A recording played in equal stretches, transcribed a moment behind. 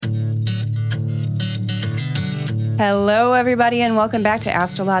Hello, everybody, and welcome back to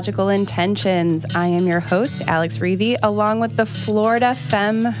Astrological Intentions. I am your host, Alex Reevy, along with the Florida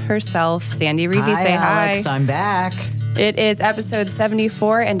femme herself, Sandy Reevy. Say hi. Alex, I'm back. It is episode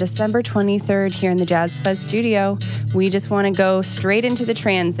 74 and December 23rd here in the Jazz Fuzz studio. We just want to go straight into the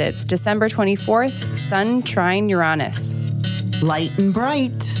transits. December 24th, Sun trine Uranus. Light and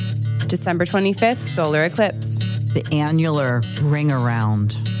bright. December 25th, solar eclipse. The annular ring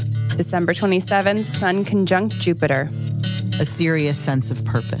around. December 27th, Sun conjunct Jupiter. A serious sense of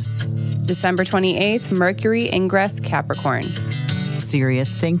purpose. December 28th, Mercury ingress Capricorn.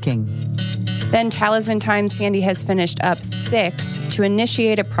 Serious thinking. Then Talisman Time, Sandy has finished up 6 to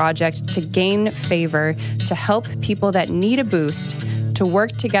initiate a project to gain favor, to help people that need a boost, to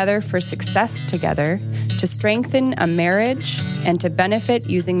work together for success together, to strengthen a marriage, and to benefit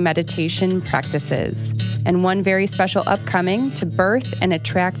using meditation practices. And one very special upcoming, to birth and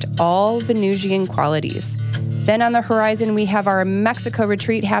attract all Venusian qualities. Then on the horizon, we have our Mexico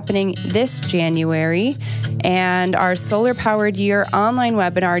retreat happening this January and our solar-powered year online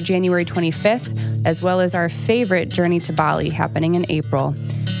webinar January 25th, as well as our favorite journey to Bali happening in April.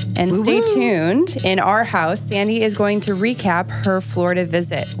 And stay tuned. In our house, Sandy is going to recap her Florida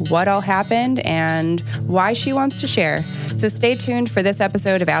visit, what all happened, and why she wants to share. So stay tuned for this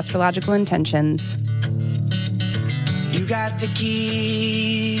episode of Astrological Intentions. You got the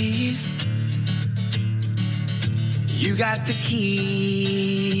keys. You got the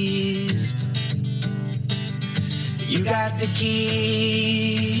keys. You got the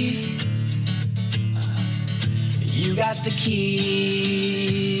keys. You got the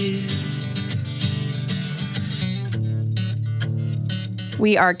keys.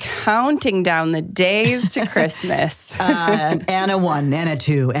 We are counting down the days to Christmas. And a 1, and a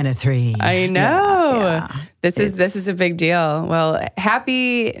 2, and a 3. I know. Yeah. This is a big deal. Well,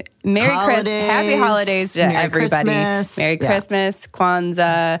 happy holidays to everybody. Christmas. Merry Christmas,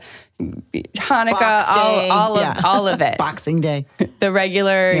 Kwanzaa, Hanukkah, all of it. Boxing Day. The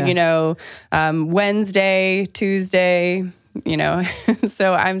regular, Wednesday, Tuesday,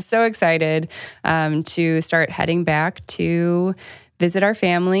 So I'm so excited to start heading back to visit our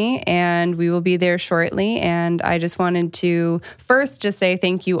family, and we will be there shortly. And I just wanted to first just say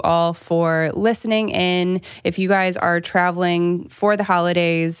thank you all for listening in. If you guys are traveling for the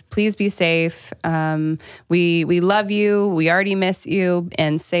holidays, please be safe. We love you. We already miss you,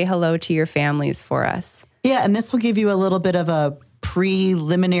 and say hello to your families for us. Yeah, and this will give you a little bit of a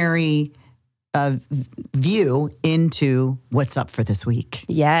preliminary view into what's up for this week.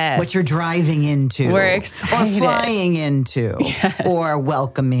 Yes. What you're driving into. We're excited. Or flying into. Yes. Or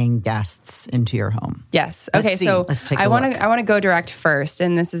welcoming guests into your home. Yes. Okay, so let's take a look. I want to go direct first,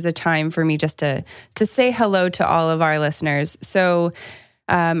 and this is a time for me just to say hello to all of our listeners. So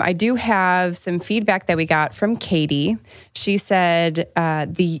I do have some feedback that we got from Katie. She said,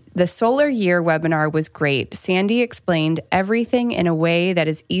 the solar year webinar was great. Sandy explained everything in a way that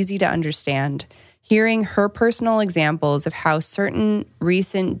is easy to understand. Hearing her personal examples of how certain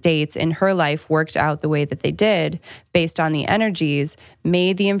recent dates in her life worked out the way that they did, based on the energies,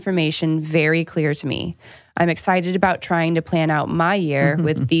 made the information very clear to me. I'm excited about trying to plan out my year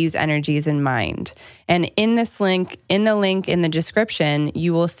with these energies in mind. And in the link in the description,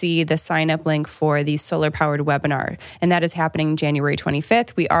 you will see the sign-up link for the solar-powered webinar. And that is happening January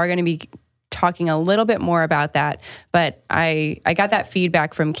 25th. We are going to be talking a little bit more about that. But I got that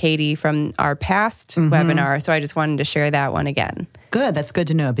feedback from Katie from our past webinar, so I just wanted to share that one again. Good. That's good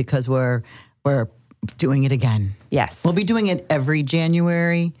to know, because we're doing it again. Yes. We'll be doing it every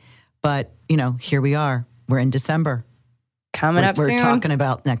January, but, here we are. We're in December. Coming up soon. We're talking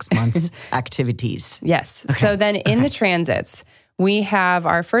about next month's activities. Yes. Okay. So then in the transits, we have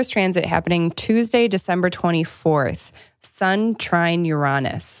our first transit happening Tuesday, December 24th, Sun trine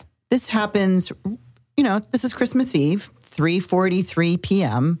Uranus. This happens, this is Christmas Eve, 3:43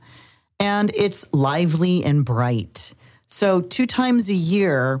 p.m., and it's lively and bright. So 2 times a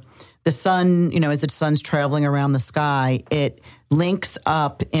year, the sun, as the sun's traveling around the sky, it links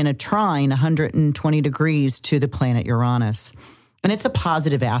up in a trine 120 degrees to the planet Uranus. And it's a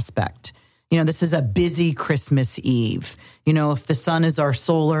positive aspect. This is a busy Christmas Eve. If the sun is our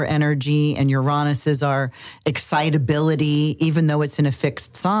solar energy and Uranus is our excitability, even though it's in a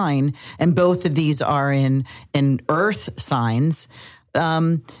fixed sign, and both of these are in earth signs,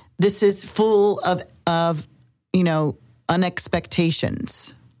 this is full of unexpectations.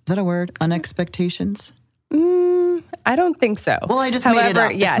 Is that a word? Unexpectations? I don't think so. Well, I just made it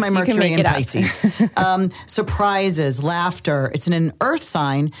up. Yes, it's my Mercury in Pisces. Up. Surprises, laughter. It's an earth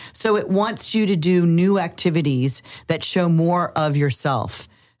sign, so it wants you to do new activities that show more of yourself.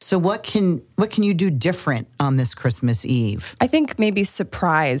 So what can you do different on this Christmas Eve? I think maybe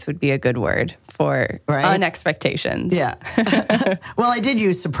surprise would be a good word for unexpectations. Yeah. Well, I did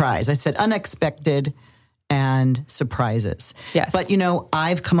use surprise. I said unexpected and surprises. Yes. But,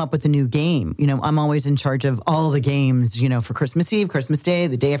 I've come up with a new game. I'm always in charge of all the games, for Christmas Eve, Christmas Day,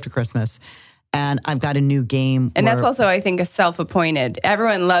 the day after Christmas. And I've got a new game. And that's also, I think, a self-appointed.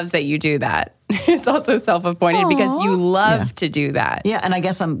 Everyone loves that you do that. It's also self-appointed because you love to do that. Yeah, and I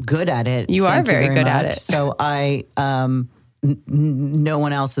guess I'm good at it. You are very good at it. So no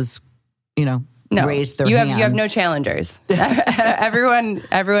one else has, raised their hand. You have no challengers. everyone,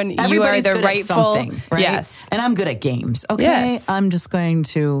 you are the rightful. Right? Yes. And I'm good at games. Okay. Yes. I'm just going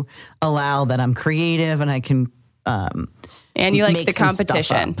to allow that I'm creative and I can and you like make the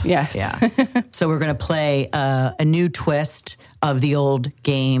competition. Yes. Yeah. So we're going to play a new twist of the old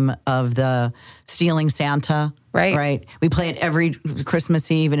game of the stealing Santa. Right. We play it every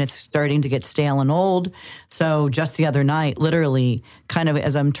Christmas Eve and it's starting to get stale and old. So just the other night, literally kind of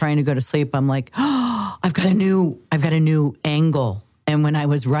as I'm trying to go to sleep, I'm like, oh, I've got a new angle. And when I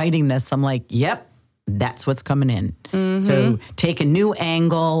was writing this, I'm like, yep. That's what's coming in. Mm-hmm. So take a new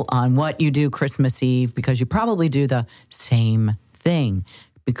angle on what you do Christmas Eve because you probably do the same thing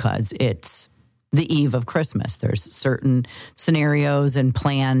because it's the eve of Christmas. There's certain scenarios and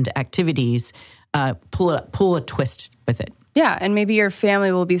planned activities. Pull a twist with it. Yeah, and maybe your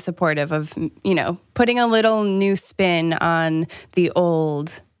family will be supportive of, putting a little new spin on the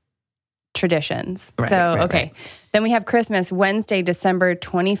old traditions. Right. Then we have Christmas, Wednesday, December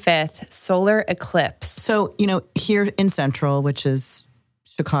 25th, solar eclipse. So, here in Central, which is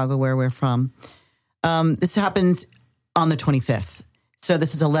Chicago, where we're from, this happens on the 25th. So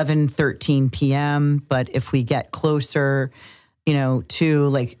this is 11:13 p.m. But if we get closer, to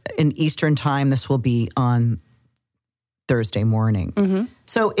like in Eastern time, this will be on Thursday morning. Mm-hmm.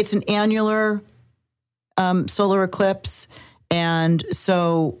 So it's an annular solar eclipse. And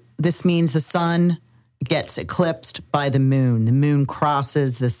so this means the sun gets eclipsed by the moon. The moon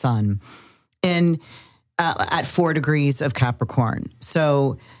crosses the sun at 4 degrees of Capricorn.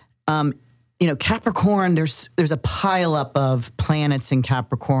 So, Capricorn, there's a pileup of planets in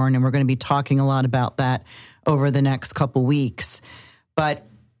Capricorn, and we're going to be talking a lot about that over the next couple weeks. But,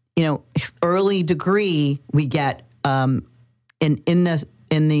 early degree we get in the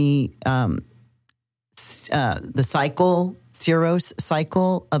cycle, Ceros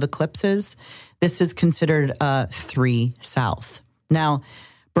cycle of eclipses. This is considered 3 south. Now,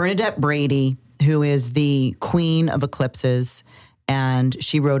 Bernadette Brady, who is the queen of eclipses, and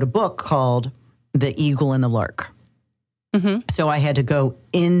she wrote a book called The Eagle and the Lark. Mm-hmm. So I had to go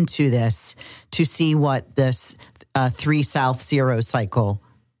into this to see what this 3 south Ceros cycle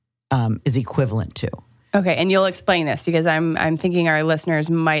is equivalent to. Okay, and you'll explain this because I'm thinking our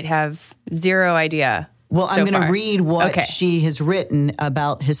listeners might have zero idea. Well, I'm going to read what she has written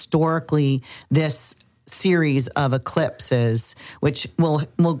about historically this series of eclipses, which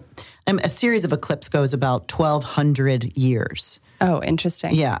a series of eclipses goes about 1,200 years. Oh,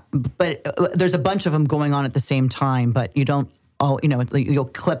 interesting. Yeah, but there's a bunch of them going on at the same time, but you don't, you'll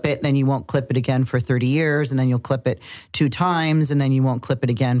clip it, then you won't clip it again for 30 years, and then you'll clip it 2 times, and then you won't clip it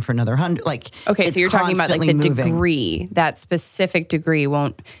again for another 100. So you're talking about like the degree, that specific degree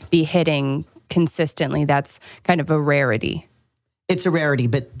won't be hitting consistently. That's kind of a rarity. It's a rarity,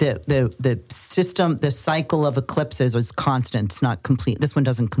 but the system, the cycle of eclipses is constant. It's not complete. This one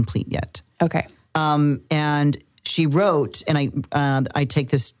doesn't complete yet. Okay. And she wrote, and I take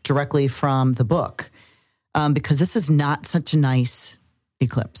this directly from the book, because this is not such a nice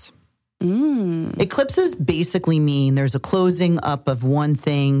eclipse. Eclipses basically mean there's a closing up of one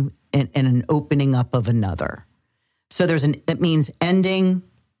thing and an opening up of another. So it means ending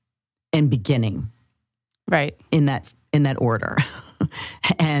and beginning, right? In that order,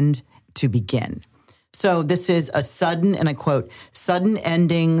 and to begin. So this is a sudden, and I quote, sudden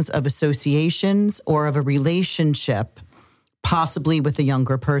endings of associations or of a relationship, possibly with a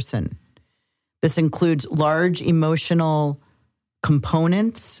younger person. This includes large emotional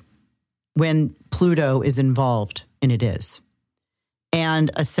components when Pluto is involved, and it is, and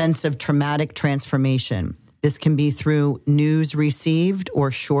a sense of traumatic transformation. This can be through news received or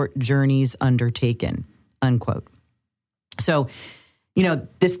short journeys undertaken, unquote. So,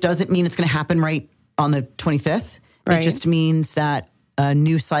 this doesn't mean it's going to happen right on the 25th. Right. It just means that a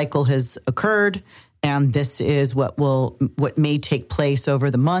new cycle has occurred, and this is what may take place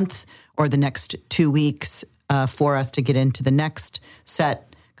over the month or the next 2 weeks for us to get into the next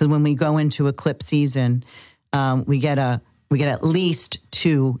set. Because when we go into eclipse season, we get at least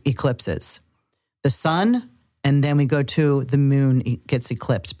 2 eclipses. The sun And then we go to the moon gets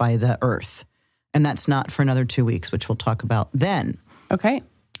eclipsed by the Earth. And that's not for another 2 weeks, which we'll talk about then. Okay.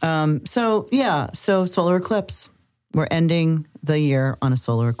 So solar eclipse. We're ending the year on a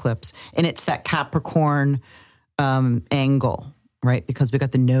solar eclipse. And it's that Capricorn angle, right? Because we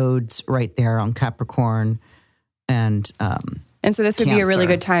got the nodes right there on Capricorn and so this would be a really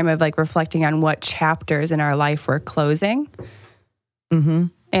good time of like reflecting on what chapters in our life we're closing. Mm-hmm.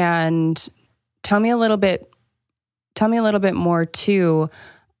 And tell me a little bit more too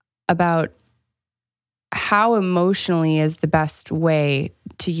about how emotionally is the best way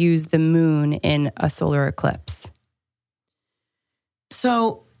to use the moon in a solar eclipse.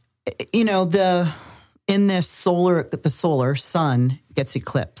 So, the solar sun gets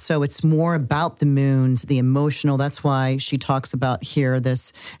eclipsed. So it's more about the moons, the emotional. That's why she talks about here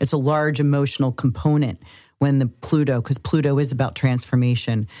it's a large emotional component when because Pluto is about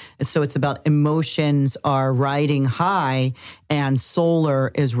transformation. And so it's about emotions are riding high and solar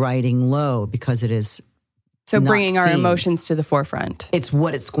is riding low because it is so bringing our emotions to the forefront. It's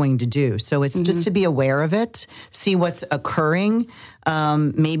what it's going to do. So it's just to be aware of it, see what's occurring.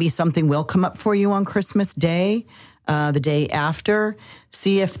 Maybe something will come up for you on Christmas Day, the day after.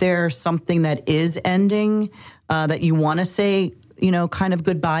 See if there's something that is ending that you want to say, kind of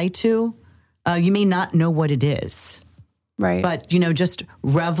goodbye to. You may not know what it is. Right. But, just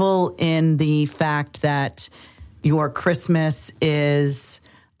revel in the fact that your Christmas is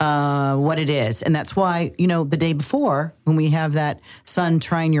what it is. And that's why, the day before, when we have that Sun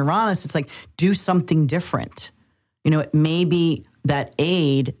trine Uranus, it's like, do something different. It may be that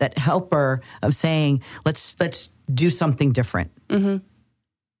aid, that helper of saying, let's do something different. Mm-hmm.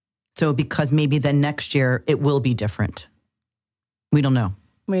 So because maybe then next year it will be different. We don't know.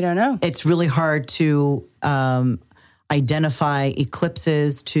 It's really hard to identify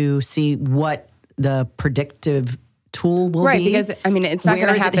eclipses to see what the predictive tool will be. Right, because it's not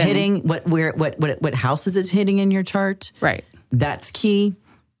going to happen. Where is it hitting? What houses is hitting in your chart? Right. That's key.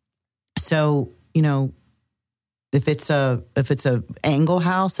 So, if it's a angle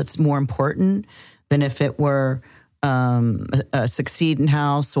house, that's more important than if it were a succeedant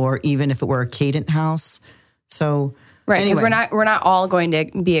house or even if it were a cadent house. So right, because anyway. we're not all going to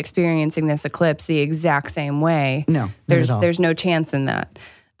be experiencing this eclipse the exact same way. No, there's no chance in that.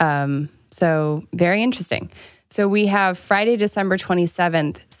 So very interesting. So we have Friday, December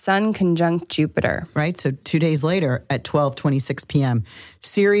 27th, Sun conjunct Jupiter. Right, so 2 days later at 12:26 p.m.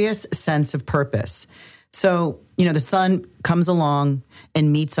 Serious sense of purpose. So, the Sun comes along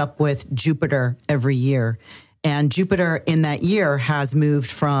and meets up with Jupiter every year. And Jupiter in that year has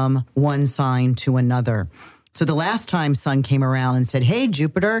moved from one sign to another. So the last time Sun came around and said, hey,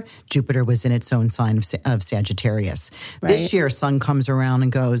 Jupiter was in its own sign of Sagittarius. Right. This year, Sun comes around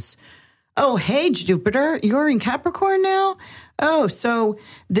and goes, oh, hey, Jupiter, you're in Capricorn now? Oh, so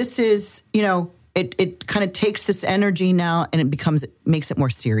this is, it kind of takes this energy now and it makes it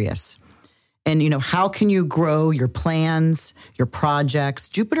more serious. And, how can you grow your plans, your projects?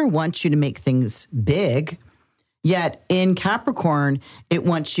 Jupiter wants you to make things big, yet in Capricorn, it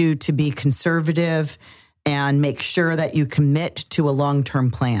wants you to be conservative and make sure that you commit to a long-term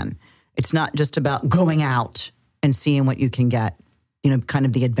plan. It's not just about going out and seeing what you can get, kind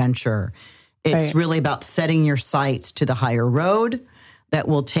of the adventure. It's really about setting your sights to the higher road that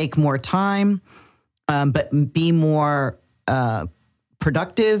will take more time, but be more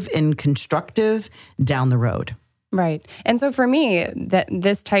productive and constructive down the road. Right. And so for me, that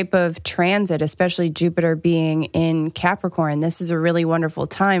this type of transit, especially Jupiter being in Capricorn, this is a really wonderful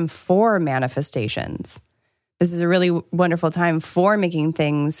time for manifestations. This is a really wonderful time for making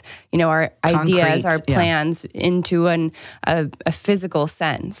things, our concrete, ideas, our plans into a physical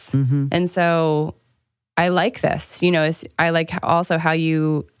sense. Mm-hmm. And so I like this. I like also how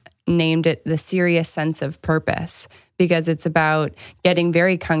you named it the serious sense of purpose, because it's about getting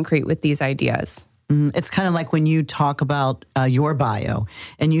very concrete with these ideas. It's kind of like when you talk about your bio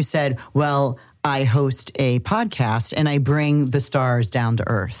and you said, well, I host a podcast and I bring the stars down to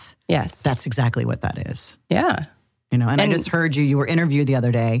earth. Yes. That's exactly what that is. Yeah. And I just heard you were interviewed the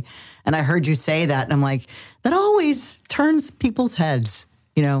other day and I heard you say that and I'm like, that always turns people's heads,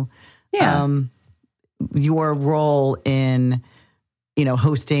 Yeah. Your role in,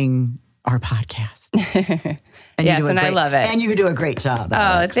 hosting our podcast. And yes, and I love it. And you do a great job,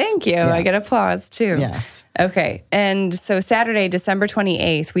 Alex. Oh, thank you. Yeah. I get applause too. Yes. Okay. And so Saturday, December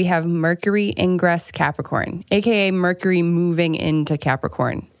 28th, we have Mercury ingress Capricorn, aka Mercury moving into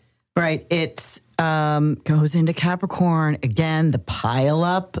Capricorn. Right. It goes into Capricorn. Again, the pile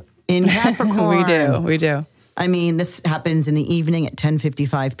up in Capricorn. We do. I mean, this happens in the evening at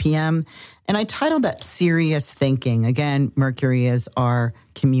 10:55 p.m. And I titled that Serious Thinking. Again, Mercury is our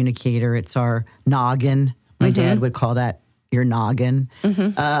communicator. It's our noggin. My dad would call that your noggin,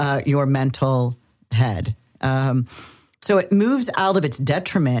 your mental head. So it moves out of its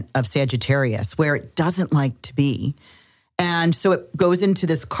detriment of Sagittarius, where it doesn't like to be. And so it goes into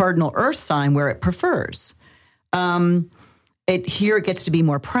this cardinal earth sign where it prefers. Here it gets to be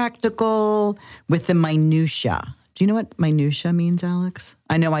more practical with the minutia. Do you know what minutia means, Alex?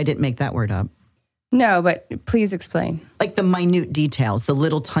 I know I didn't make that word up. No, but please explain. Like the minute details, the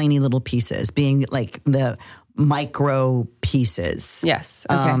little tiny little pieces being like the micro pieces. Yes.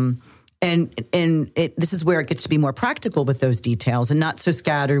 Okay. This is where it gets to be more practical with those details and not so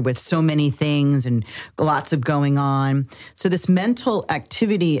scattered with so many things and lots of going on. So this mental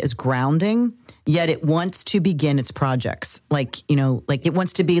activity is grounding, yet it wants to begin its projects. Like it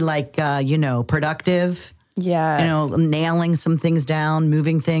wants to be productive. Yeah. Nailing some things down,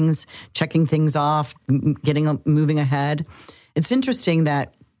 moving things, checking things off, moving ahead. It's interesting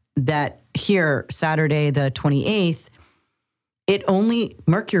that here, Saturday the 28th,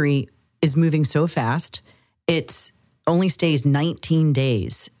 Mercury is moving so fast, it only stays 19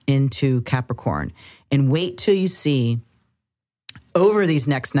 days into Capricorn. And wait till you see over these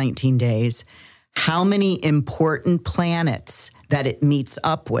next 19 days how many important planets that it meets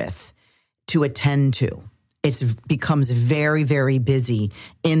up with to attend to. It becomes very, very busy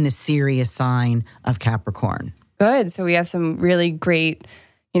in the serious sign of Capricorn. Good. So we have some really great,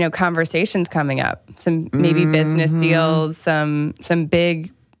 conversations coming up. Some maybe business deals, some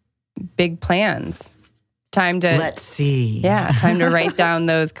big plans. Let's see. Yeah, time to write down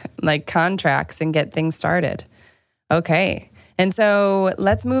those contracts and get things started. Okay. And so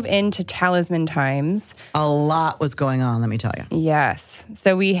let's move into talisman times. A lot was going on, let me tell you. Yes.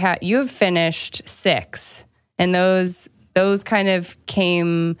 So you have finished 6, and those kind of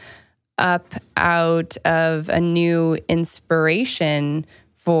came up out of a new inspiration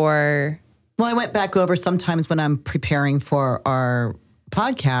for... Well, I went back over sometimes when I'm preparing for our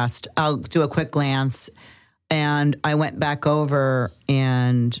podcast, I'll do a quick glance, and I went back over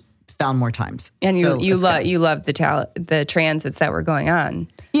and found more times. And you love the transits that were going on.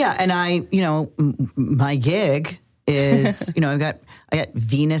 Yeah, and my gig is I got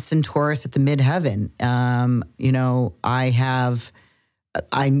Venus and Taurus at the midheaven.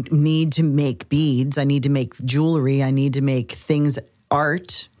 I need to make beads. I need to make jewelry. I need to make things,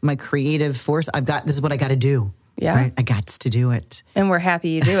 art. My creative force. This is what I got to do. Yeah. Right? I got to do it. And we're happy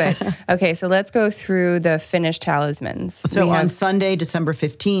you do it. Okay, so let's go through the finished talismans. So on Sunday, December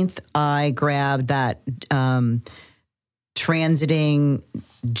 15th, I grabbed that transiting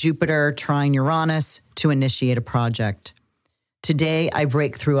Jupiter trine Uranus to initiate a project. Today, I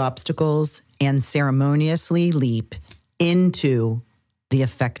break through obstacles and ceremoniously leap into the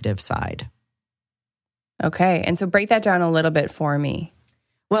effective side. Okay, and so break that down a little bit for me.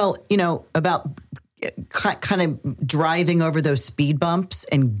 Well, about kind of driving over those speed bumps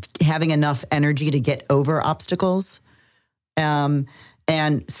and having enough energy to get over obstacles, and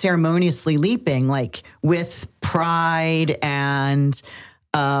ceremoniously leaping, like with pride and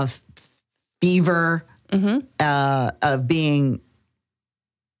fever of being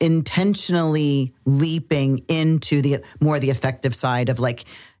intentionally leaping into the effective side of the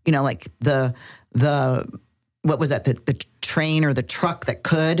what was that, the train or the truck that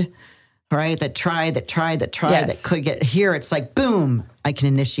could, right? That tried, yes. That could get here. It's like, boom, I can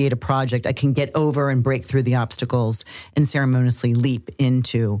initiate a project. I can get over and break through the obstacles and ceremoniously leap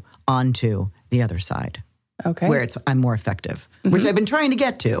onto the other side. Okay. Where I'm more effective, which I've been trying to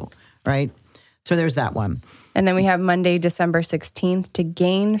get to, right? So there's that one. And then we have Monday, December 16th, to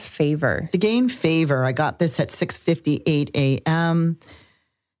gain favor. To gain favor, I got this at 6:58 a.m.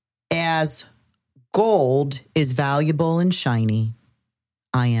 As gold is valuable and shiny,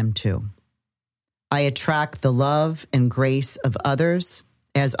 I am too. I attract the love and grace of others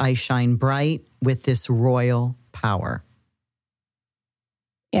as I shine bright with this royal power.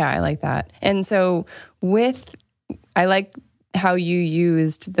 Yeah, I like that. And so I like how you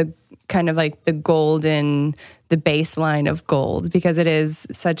used the kind of like the golden, the baseline of gold, because it is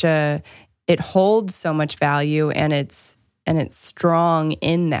it holds so much value, and it's strong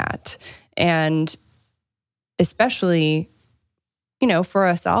in that. And especially, for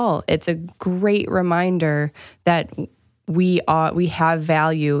us all, it's a great reminder that we have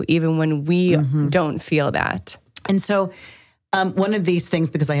value even when we don't feel that. And so one of these things,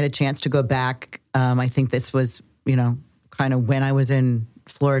 because I had a chance to go back, I think this was, kind of when I was in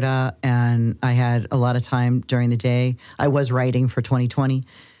Florida and I had a lot of time during the day. I was writing for 2020.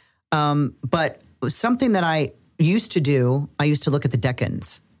 But something that I used to do, I used to look at the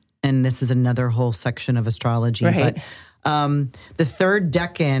decans. And this is another whole section of astrology. Right. But the third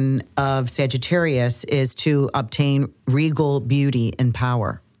decan of Sagittarius is to obtain regal beauty and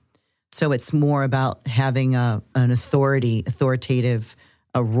power. So it's more about having an authoritative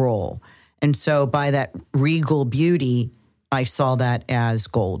role. And so by that regal beauty, I saw that as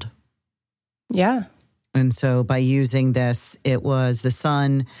gold. Yeah. And so by using this, it was the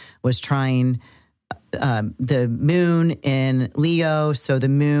sun was trying the moon in Leo. So the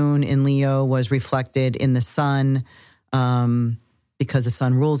moon in Leo was reflected in the sun because the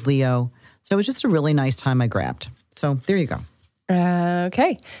sun rules Leo. So it was just a really nice time I grabbed. So there you go.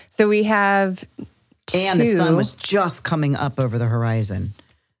 Okay. So we have And the sun was just coming up over the horizon.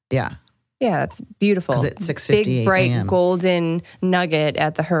 Yeah. Yeah, that's beautiful. 'Cause it's 6:58 Big, bright, a.m. golden nugget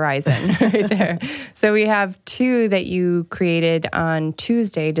at the horizon right there. So we have 2 that you created on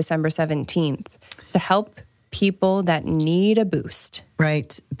Tuesday, December 17th, to help people that need a boost.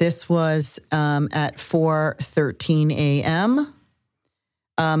 Right. This was at 4:13 a.m.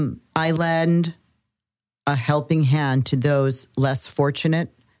 I lend a helping hand to those less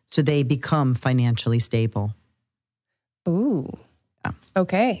fortunate so they become financially stable. Ooh. Yeah.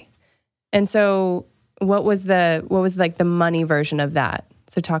 Okay. And so what was like the money version of that?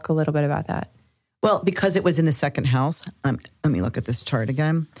 So talk a little bit about that. Well, because it was in the second house. Let me look at this chart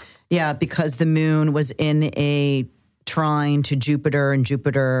again. Yeah, because the moon was in a trine to Jupiter, and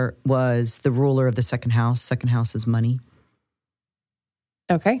Jupiter was the ruler of the second house. Second house is money.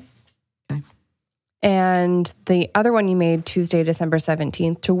 Okay. Okay. And the other one you made Tuesday, December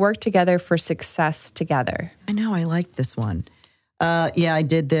 17th, to work together for success together. I know, I like this one. Yeah, I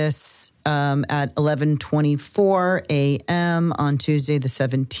did this at 11:24 a.m. on Tuesday the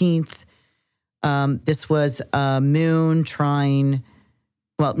 17th. This was a moon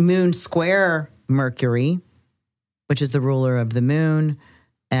moon square Mercury, which is the ruler of the moon,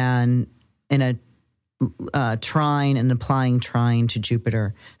 and in a trine, and applying trine to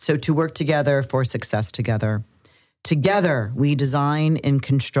Jupiter. So to work together for success together. Together, we design and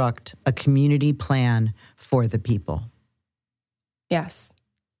construct a community plan for the people. Yes.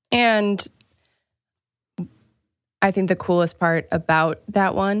 And I think the coolest part about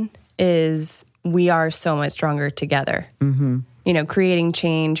that one is we are so much stronger together. Mm-hmm. You know, creating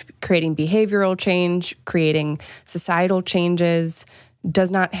change, creating behavioral change, creating societal changes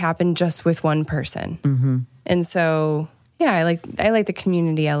does not happen just with one person. Mm-hmm. And so, yeah, I like the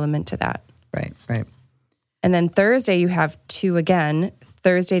community element to that. Right, right. And then Thursday, you have 2 again,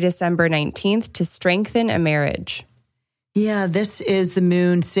 Thursday, December 19th, to strengthen a marriage. Yeah, this is the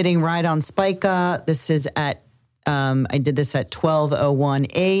moon sitting right on Spica. This is at, I did this at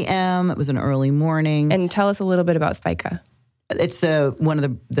 12:01 a.m. It was an early morning. And tell us a little bit about Spica. It's one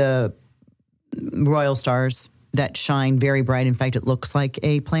of the royal stars that shine very bright. In fact, it looks like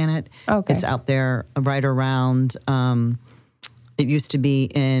a planet. Okay. It's out there right around, it used to be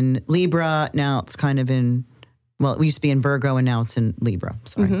in Libra. Now it's kind of it used to be in Virgo, and now it's in Libra.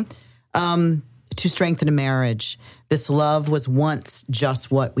 Sorry. Mm-hmm. To strengthen a marriage. This love was once just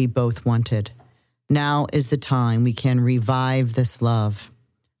what we both wanted. Now is the time we can revive this love.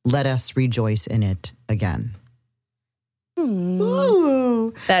 Let us rejoice in it again.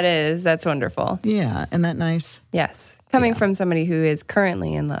 Ooh. That's wonderful. Yeah, isn't that nice? Yes. Coming from somebody who is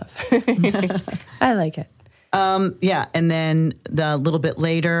currently in love. I like it. Yeah, and then a little bit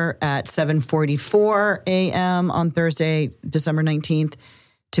later at 7:44 a.m. on Thursday, December 19th,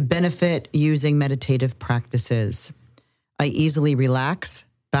 to benefit using meditative practices. I easily relax,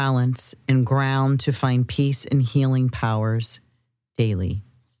 balance, and ground to find peace and healing powers daily.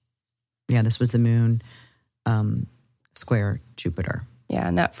 Yeah, this was the moon square Jupiter. Yeah,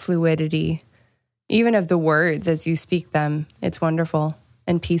 and that fluidity, even of the words as you speak them, it's wonderful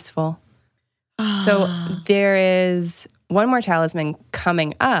and peaceful. So there is one more talisman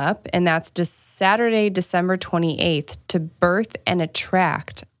coming up, and that's just Saturday, December 28th, to birth and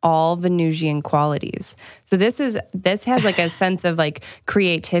attract all Venusian qualities. So this has like a sense of like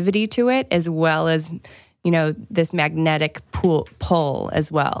creativity to it, as well as, you know, this magnetic pull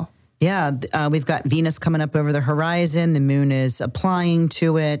as well. Yeah, we've got Venus coming up over the horizon. The moon is applying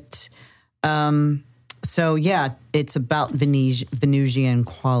to it. So yeah, it's about Venusian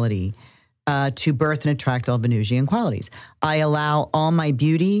quality. To birth and attract all Venusian qualities. I allow all my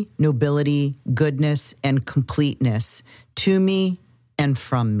beauty, nobility, goodness, and completeness to me and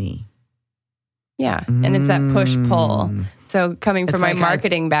from me. Yeah. And it's that push-pull. So coming from my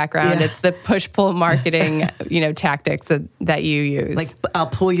marketing background, it's the push-pull marketing, tactics that you use. Like, I'll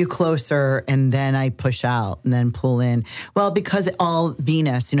pull you closer and then I push out and then pull in. Well, because all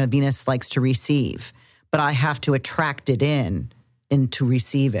Venus, Venus likes to receive, but I have to attract it in and to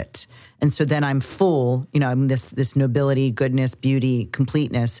receive it. And so then I'm full, I'm this nobility, goodness, beauty,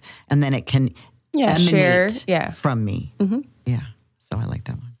 completeness, and then it can emanate from me. Mm-hmm. Yeah. So I like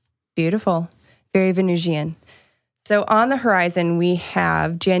that one. Beautiful. Very Venusian. So on the horizon, we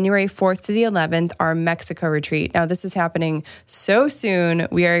have January 4th to the 11th, our Mexico retreat. Now, this is happening so soon.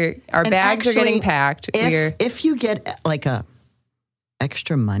 Our bags are getting packed. If you get like a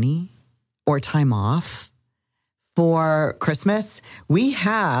extra money or time off for Christmas, we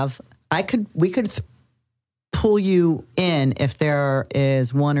could pull you in if there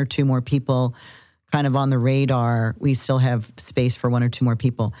is one or two more people kind of on the radar. We still have space for one or two more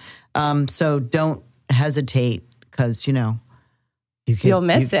people. So don't hesitate, because you'll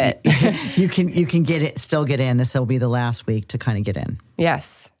miss it. You can get it, still get in. This will be the last week to kind of get in.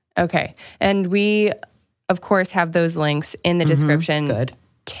 Yes. Okay. And we, of course, have those links in the description. Good.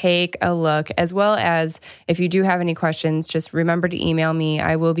 Take a look, as well as if you do have any questions, just remember to email me.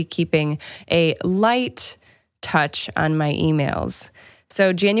 I will be keeping a light touch on my emails.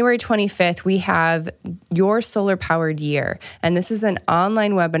 So January 25th, we have Your Solar Powered Year. And this is an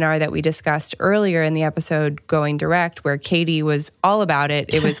online webinar that we discussed earlier in the episode, Going Direct, where Katie was all about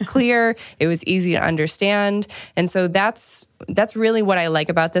it. It was clear. It was easy to understand. And so that's really what I like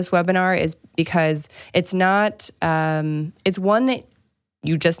about this webinar, is because it's not, it's one that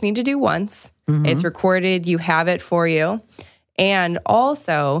you just need to do once. Mm-hmm. It's recorded. You have it for you. And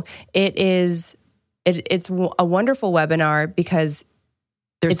also it's a wonderful webinar because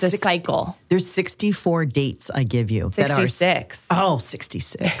it's a cycle. There's 64 dates I give you. 66.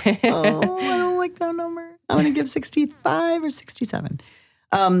 66. Oh, I don't like that number. I'm going to give 65 or 67.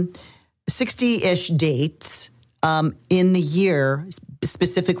 60-ish dates in the year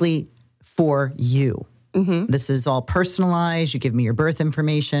specifically for you. Mm-hmm. This is all personalized. You give me your birth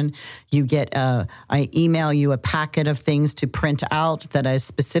information. You get I email you a packet of things to print out that is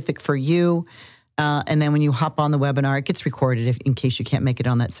specific for you. And then when you hop on the webinar, it gets recorded in case you can't make it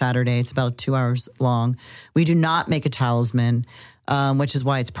on that Saturday. It's about 2 hours long. We do not make a talisman, which is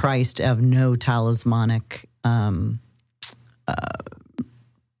why it's priced of no talismanic,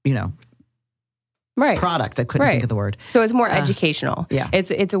 product. I couldn't think of the word. So it's more educational. Yeah.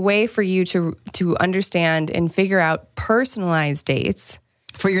 It's a way for you to understand and figure out personalized dates.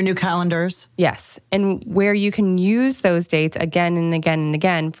 For your new calendars? Yes. And where you can use those dates again and again and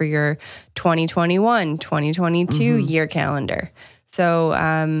again for your 2021, 2022 year calendar. So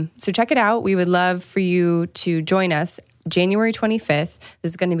check it out. We would love for you to join us January 25th.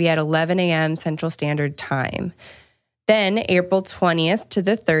 This is going to be at 11 a.m. Central Standard Time. Then April 20th to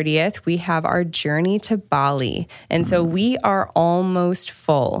the 30th, we have our journey to Bali. And so we are almost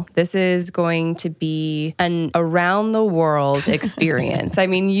full. This is going to be an around the world experience. I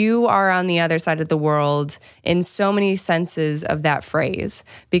mean, you are on the other side of the world in so many senses of that phrase,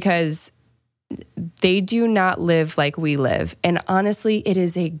 because they do not live like we live. And honestly, it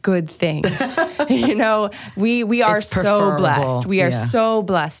is a good thing. We are so blessed. We are so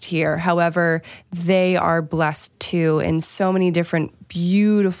blessed here. However, they are blessed too in so many different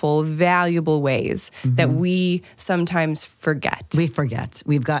beautiful, valuable ways that we sometimes forget. We forget.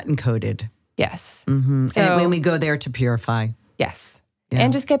 We've gotten coded. Yes. Mm-hmm. So, and when we go there to purify. Yes. Yeah.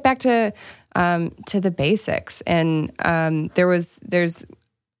 And just get back to the basics. And there's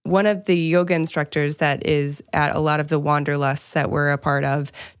one of the yoga instructors that is at a lot of the Wanderlusts that we're a part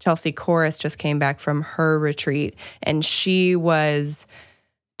of, Chelsea Corris, just came back from her retreat, and she was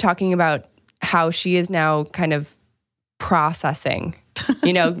talking about how she is now kind of processing,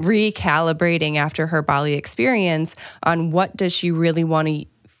 recalibrating after her Bali experience on what does she really want to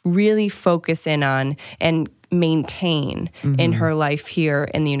really focus in on and maintain in her life here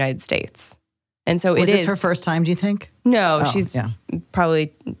in the United States. And so was this her first time, do you think? No, she's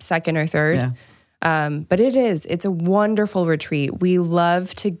probably second or third. Yeah. But it's a wonderful retreat. We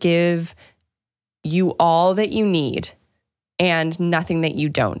love to give you all that you need and nothing that you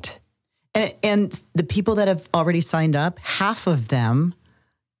don't. And the people that have already signed up, half of them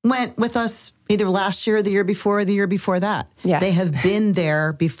went with us either last year, the year before, or the year before that. Yes. They have been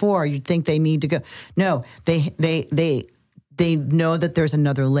there before. You'd think they need to go. No, they know that there's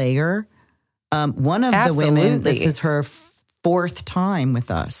another layer. One of the women, this is her fourth time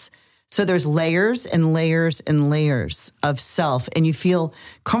with us. So there's layers and layers and layers of self, and you feel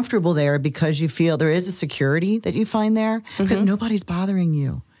comfortable there because you feel there is a security that you find there because nobody's bothering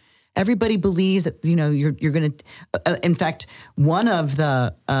you. everybody believes that, you're going to, in fact, one of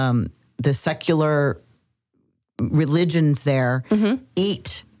the secular religions there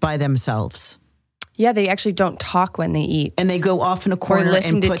eat by themselves. Yeah, they actually don't talk when they eat. And they go off in a corner or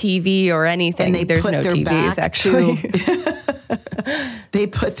listen to TV or anything. And there's no TVs, actually. They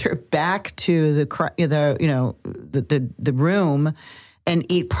put their back to the room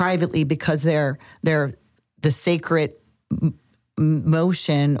and eat privately because they're the sacred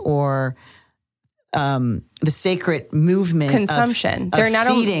motion or the sacred movement consumption. They're not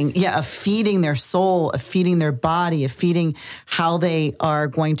of feeding their soul, of feeding their body, of feeding how they are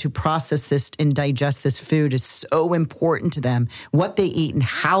going to process this and digest this food is so important to them. What they eat and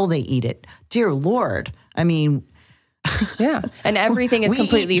how they eat it. Dear Lord, I mean, yeah, and everything is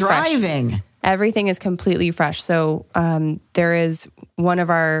completely driving. Fresh. Everything is completely fresh. So there is one of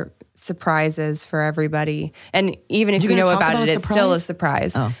our surprises for everybody, and even if you know about it, it's still a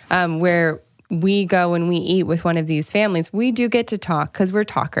surprise. Where we go and we eat with one of these families, we do get to talk because we're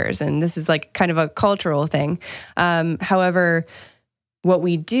talkers, and this is like kind of a cultural thing. However, what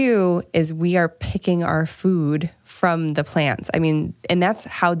we do is we are picking our food from the plants. I mean, and that's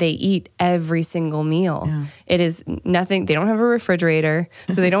how they eat every single meal. Yeah. It is nothing. They don't have a refrigerator,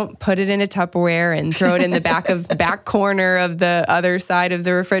 so they don't put it in a Tupperware and throw it in the back corner of the other side of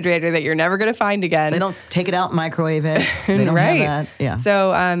the refrigerator that you're never going to find again. They don't take it out and microwave it. They don't right. have that. Yeah.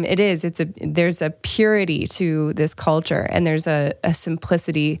 So there's a purity to this culture, and there's a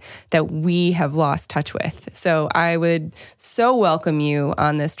simplicity that we have lost touch with. So I would so welcome you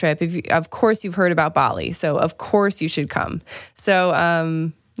on this trip. Of course, you've heard about Bali, so of course you should come.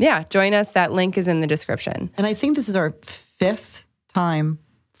 So, join us. That link is in the description. And I think this is our fifth time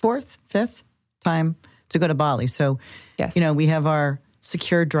to go to Bali. So, yes. We have our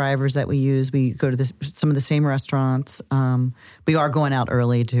secure drivers that we use. We go to some of the same restaurants. We are going out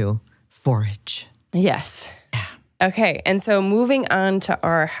early to forage. Yes. Yeah. Okay. And so moving on to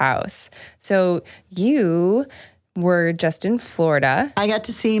our house. So you were just in Florida. I got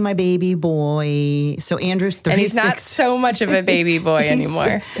to see my baby boy. So Andrew's 36. And he's not so much of a baby boy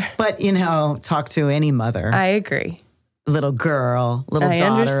anymore. But, talk to any mother. I agree. Little girl,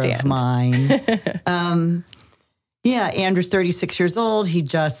 daughter of mine. Andrew's 36 years old. He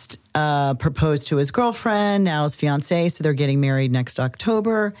just proposed to his girlfriend, now his fiance. So they're getting married next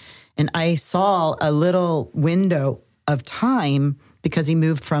October. And I saw a little window of time because he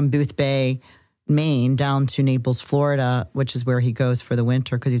moved from Booth Bay, Maine, down to Naples, Florida, which is where he goes for the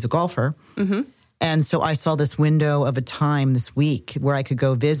winter because he's a golfer. Mm-hmm. And so I saw this window of a time this week where I could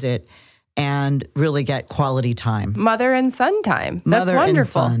go visit and really get quality time. Mother and son time. That's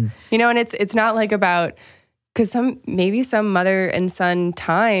wonderful. And it's not like about, because some mother and son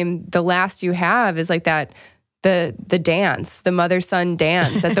time, the last you have is like that, the dance, the mother-son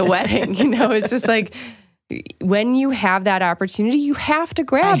dance at the wedding. It's just like, when you have that opportunity, you have to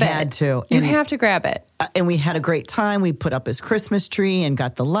grab it. I had to. You have to grab it. And we had a great time. We put up his Christmas tree and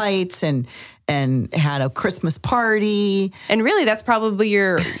got the lights and had a Christmas party. And really, that's probably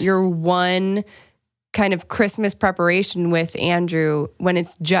your one kind of Christmas preparation with Andrew when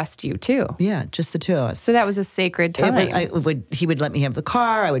it's just you two. Yeah, just the two of us. So that was a sacred time. He would let me have the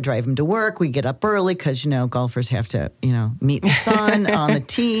car. I would drive him to work. We'd get up early because, golfers have to, meet the sun on the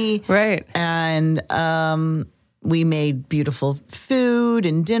tee. Right. And we made beautiful food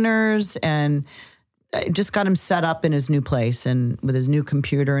and dinners and I just got him set up in his new place and with his new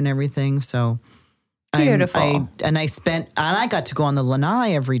computer and everything. So beautiful. I got to go on the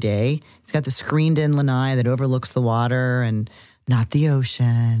lanai every day. It's got the screened-in lanai that overlooks the water and not the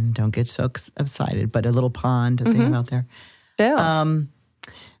ocean. Don't get so excited, but a little pond to think about there. Still.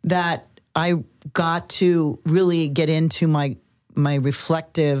 That I got to really get into my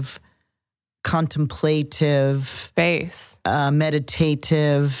reflective, contemplative, space,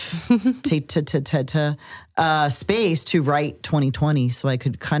 meditative, space to write 2020. So I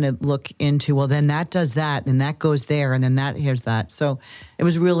could kind of look into, well, then that does that, and that goes there, and then here's that. So it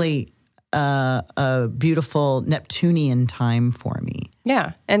was really a beautiful Neptunian time for me.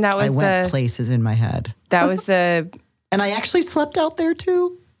 Yeah, and that was I went places in my head. That was the... And I actually slept out there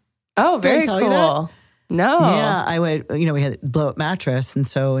too. Oh, very cool. No. Yeah, I would, we had a blow-up mattress. And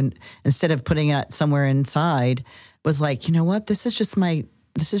so instead of putting it somewhere inside, was like, you know what? This is just my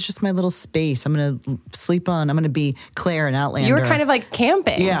little space. I'm going to sleep on. I'm going to be Claire and Outlander. You were kind of like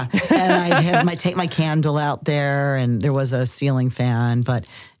camping. Yeah. And I'd have take my candle out there and there was a ceiling fan, but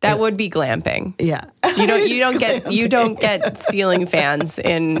that would be glamping. Yeah. You don't get ceiling fans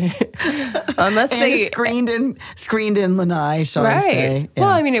in unless they screened in lanai, shall I say. Yeah.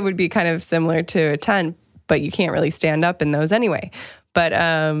 Well, I mean, it would be kind of similar to a tent. but you can't really stand up in those anyway. But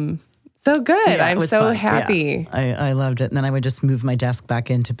so good. Yeah, I'm so fun. happy. Yeah. I loved it. And then I would just move my desk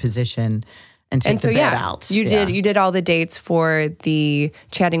back into position and take the bed out. You did all the dates for the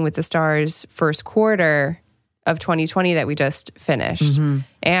Chatting with the Stars first quarter of 2020 that we just finished.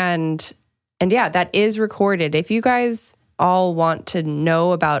 And yeah, that is recorded. If you guys all want to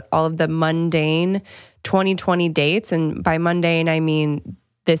know about all of the mundane 2020 dates, and by mundane, I mean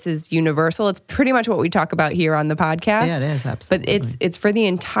this is universal. It's pretty much what we talk about here on the podcast. Yeah, it is, absolutely. But it's for the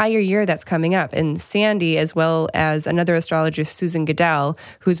entire year that's coming up. And Sandy, as well as another astrologer, Susan Goodell,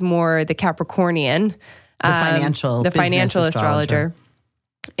 who's more the Capricornian. The financial astrologer.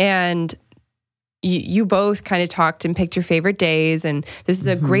 And you both kind of talked and picked your favorite days, and this is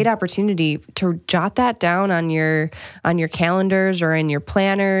a great opportunity to jot that down on your calendars or in your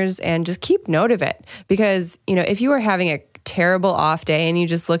planners and just keep note of it. Because, if you are having a terrible off day and you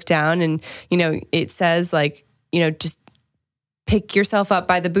just look down and, it says just pick yourself up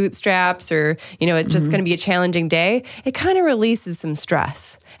by the bootstraps, or, it's just going to be a challenging day, it kind of releases some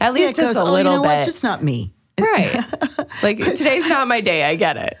stress. At least just a little bit. What? Just not me. Right. Today's not my day. I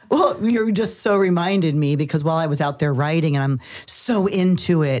get it. Well, you're just so reminded me, because while I was out there writing and I'm so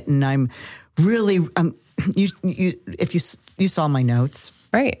into it, and I'm really, if you saw my notes.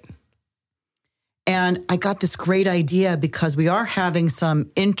 Right. And I got this great idea, because we are having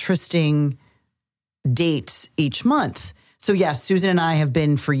some interesting dates each month. So yes, Susan and I have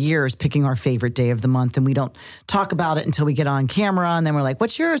been for years picking our favorite day of the month, and we don't talk about it until we get on camera, and then we're like,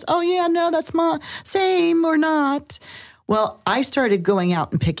 what's yours? Oh yeah, no, that's my same or not. Well, I started going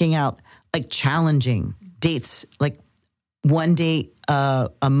out and picking out challenging dates, like one date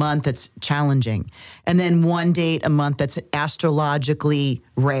a month that's challenging, and then one date a month that's astrologically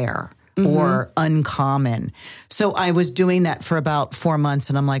rare or uncommon. So I was doing that for about 4 months,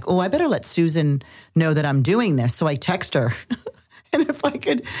 and I'm like, I better let Susan know that I'm doing this. So I text her, and if I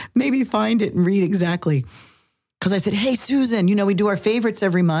could maybe find it and read exactly, because I said, hey, Susan, we do our favorites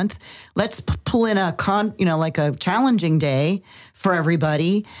every month. Let's pull in a a challenging day for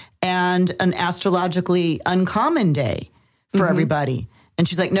everybody and an astrologically uncommon day for everybody. And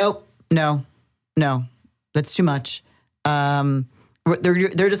she's like, nope, no, that's too much.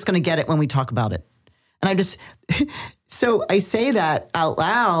 They're just going to get it when we talk about it. And so I say that out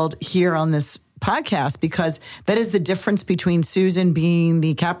loud here on this podcast, because that is the difference between Susan being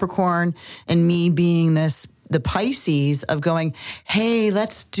the Capricorn and me being the Pisces, of going, hey,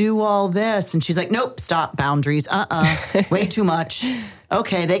 let's do all this. And she's like, nope, stop, boundaries. Way too much.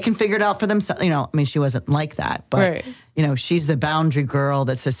 Okay, they can figure it out for themselves. She wasn't like that, but right. She's the boundary girl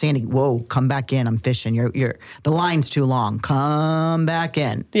that says, Sandy, whoa, come back in. I'm fishing. The line's too long. Come back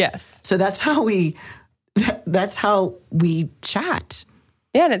in. Yes. So that's how we chat.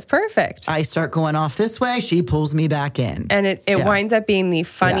 Yeah, and it's perfect. I start going off this way. She pulls me back in. And it winds up being the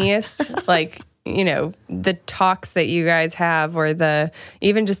funniest, the talks that you guys have, or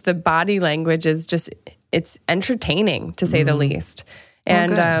even just the body language is just, it's entertaining, to say the least.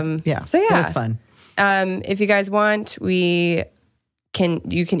 And so it was fun. If you guys want, you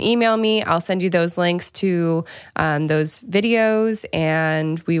can email me. I'll send you those links to those videos,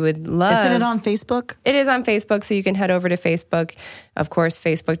 and we would love. Isn't it on Facebook? It is on Facebook, so you can head over to Facebook. Of course,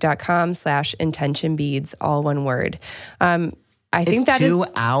 facebook.com/intentionbeads, all one word. I think that is 2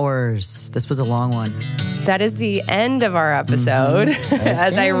 hours. This was a long one. That is the end of our episode.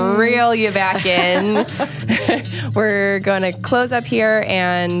 As I reel you back in, we're going to close up here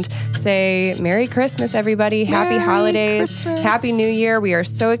and say Merry Christmas, everybody. Happy holidays. Christmas. Happy New Year. We are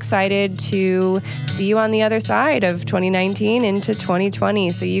so excited to see you on the other side of 2019 into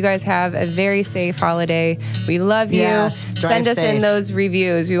 2020. So you guys have a very safe holiday. We love you. Yes, Send us in those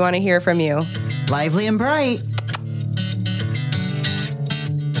reviews. We want to hear from you. Lively and bright.